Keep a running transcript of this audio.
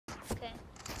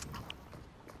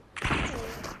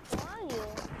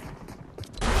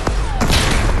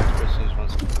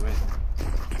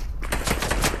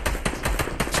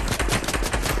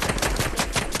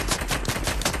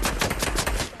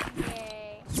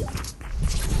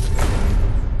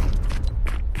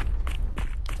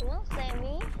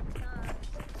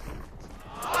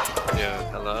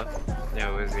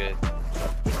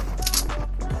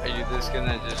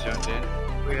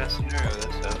scenario,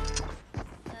 that's up.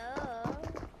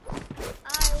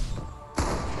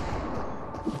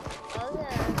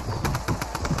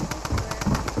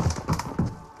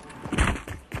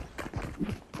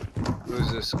 Who's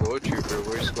the school trooper?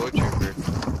 Where's school trooper?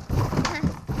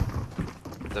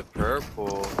 The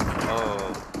purple.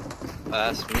 Oh,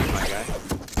 that's me, my guy.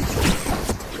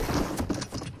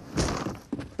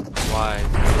 Why? Do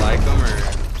you like him or?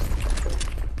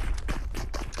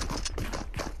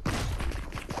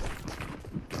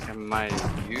 Am I a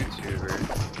YouTuber?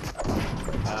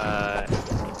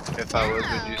 If I was,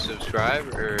 would you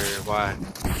subscribe or why?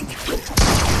 So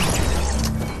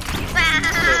if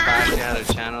I actually had a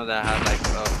channel that had like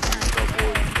a few couple,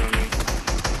 you feel me?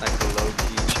 Like a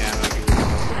low-key channel, you would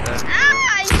fuck with that?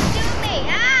 You shoot me!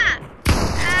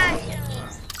 Shoot me.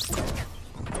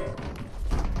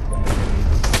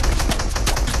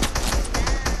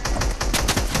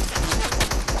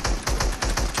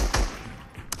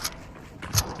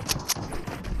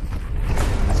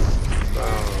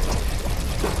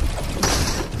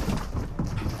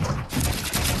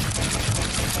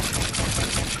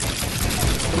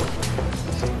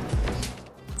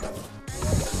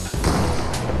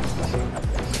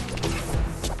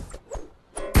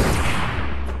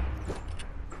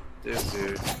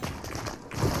 Dude.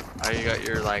 Oh, you got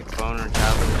your like phone or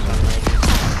tablet or something?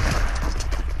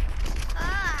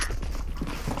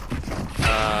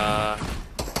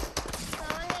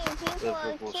 The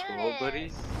football school buddy?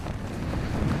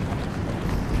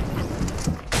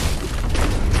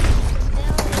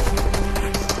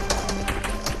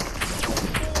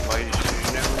 Why are you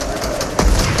shooting at me?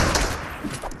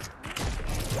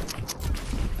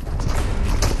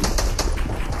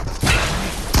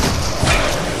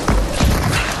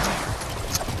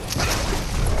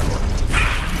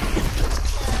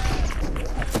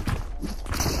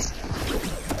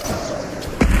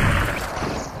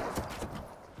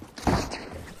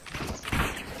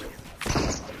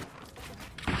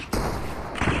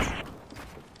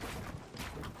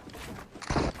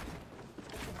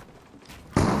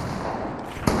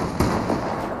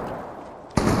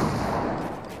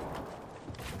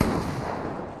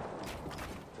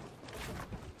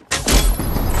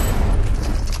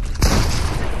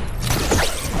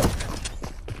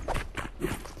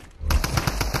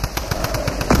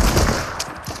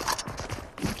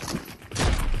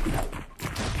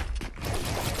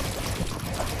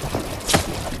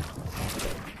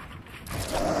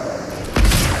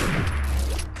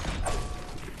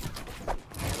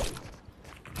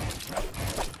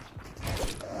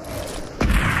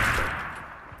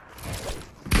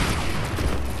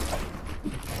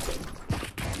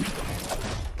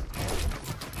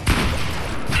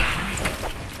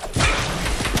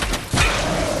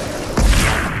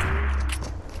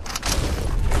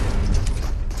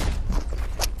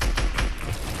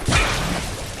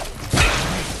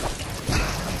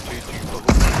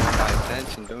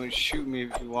 Don't shoot me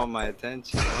if you want my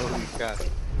attention. Holy crap.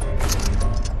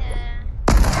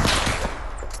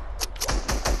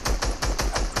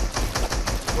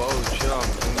 Whoa, chill, I'm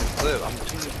doing the clip. I'm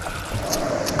doing the clip.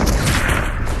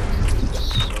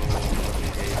 So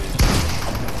motivated.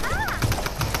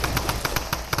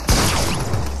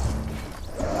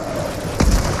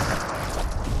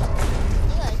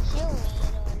 You gotta kill me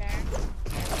over there.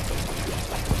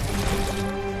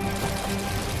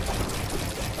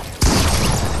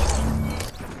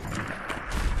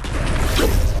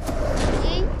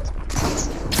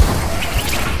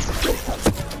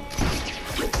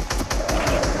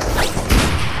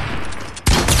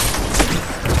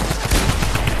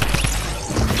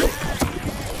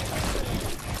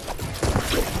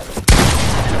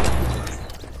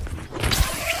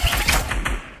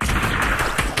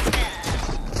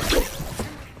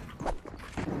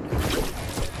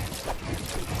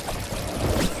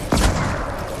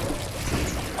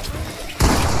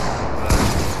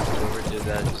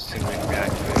 That just to make me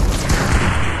activate.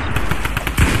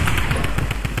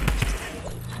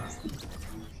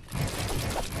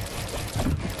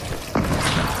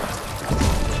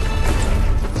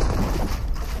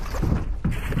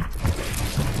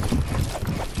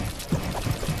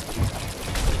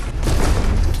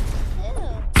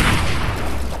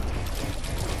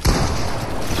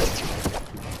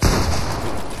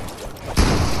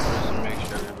 Just to make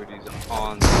sure everybody's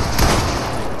on.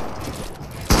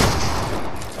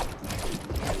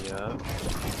 Yep.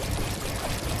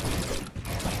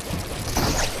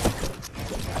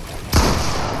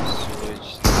 Switch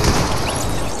this.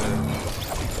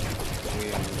 We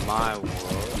in my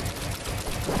world.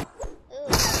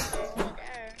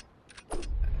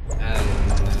 And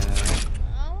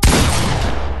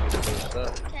what's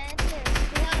up?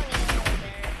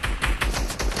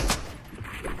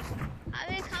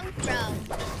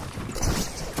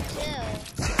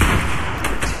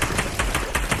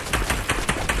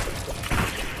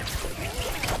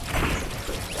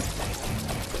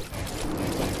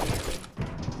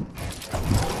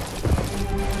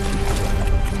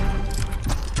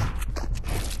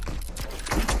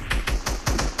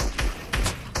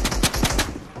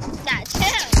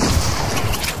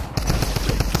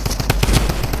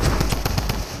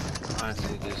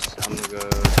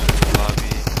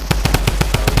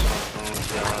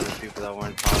 because I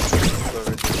weren't talking.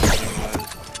 Whoever this person was.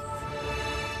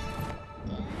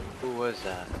 Who was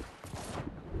that?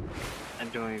 I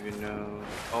don't even know.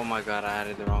 Oh my god, I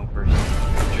added the wrong person.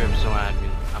 Drips, don't add me.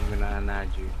 I'm gonna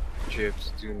unadd you.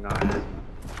 Drips, do not add me.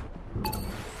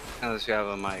 Unless you have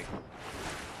a mic.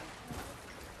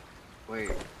 Wait.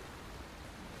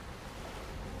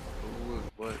 Who was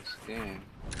what skin?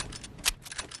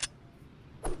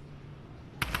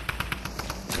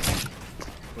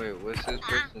 Wait, what's this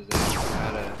person's name? You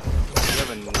have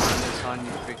a anonymous on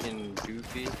you, freaking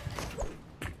doofy?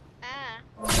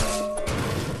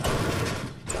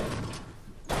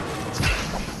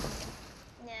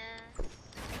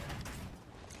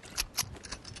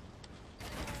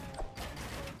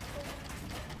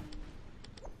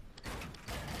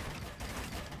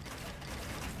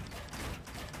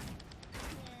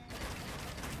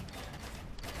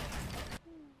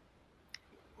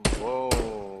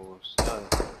 Whoa, sus.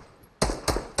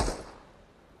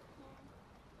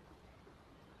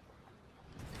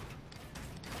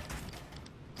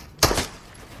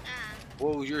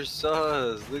 Whoa, you're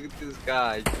sus. Look at this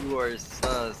guy. You are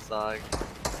sus, dog.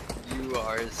 You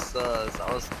are sus.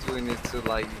 I was doing it to,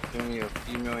 like, you feel me, a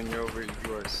female and you're over,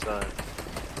 you are sus.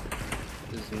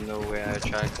 There's no way I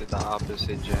attracted the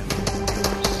opposite gender. You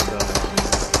are sus.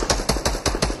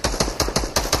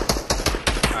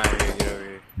 Alright, here, get over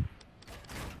here.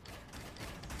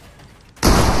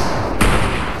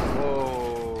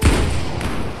 Whoa.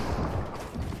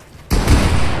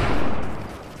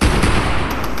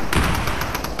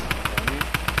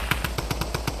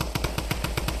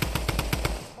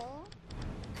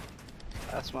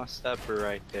 That's my stepper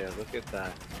right there. Look at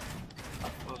that. I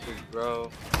fuck with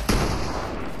bro.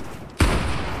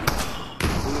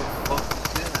 Who the fuck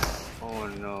is that? Oh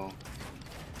no.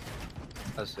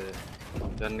 That's it.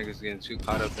 That nigga's getting too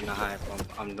caught up in the hype.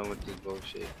 I'm done with this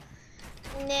bullshit.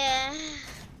 Yeah.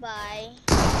 Bye.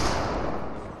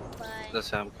 Bye. That's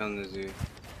how I'm killing the zoo.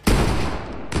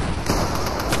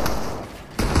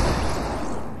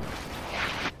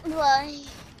 Bye.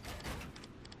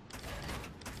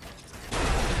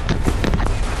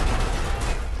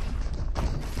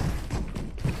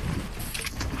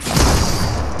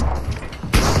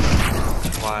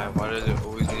 Why does it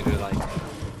always need to like?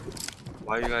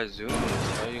 Why are you guys doing this?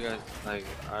 Why are you guys like?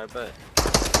 I bet. I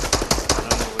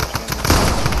don't know which one.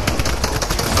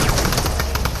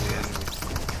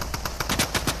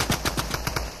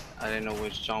 I didn't know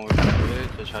which John was good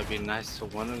to try to be nice to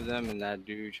one of them, and that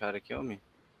dude tried to kill me.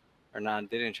 Or not?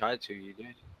 Didn't try to. You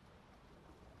did.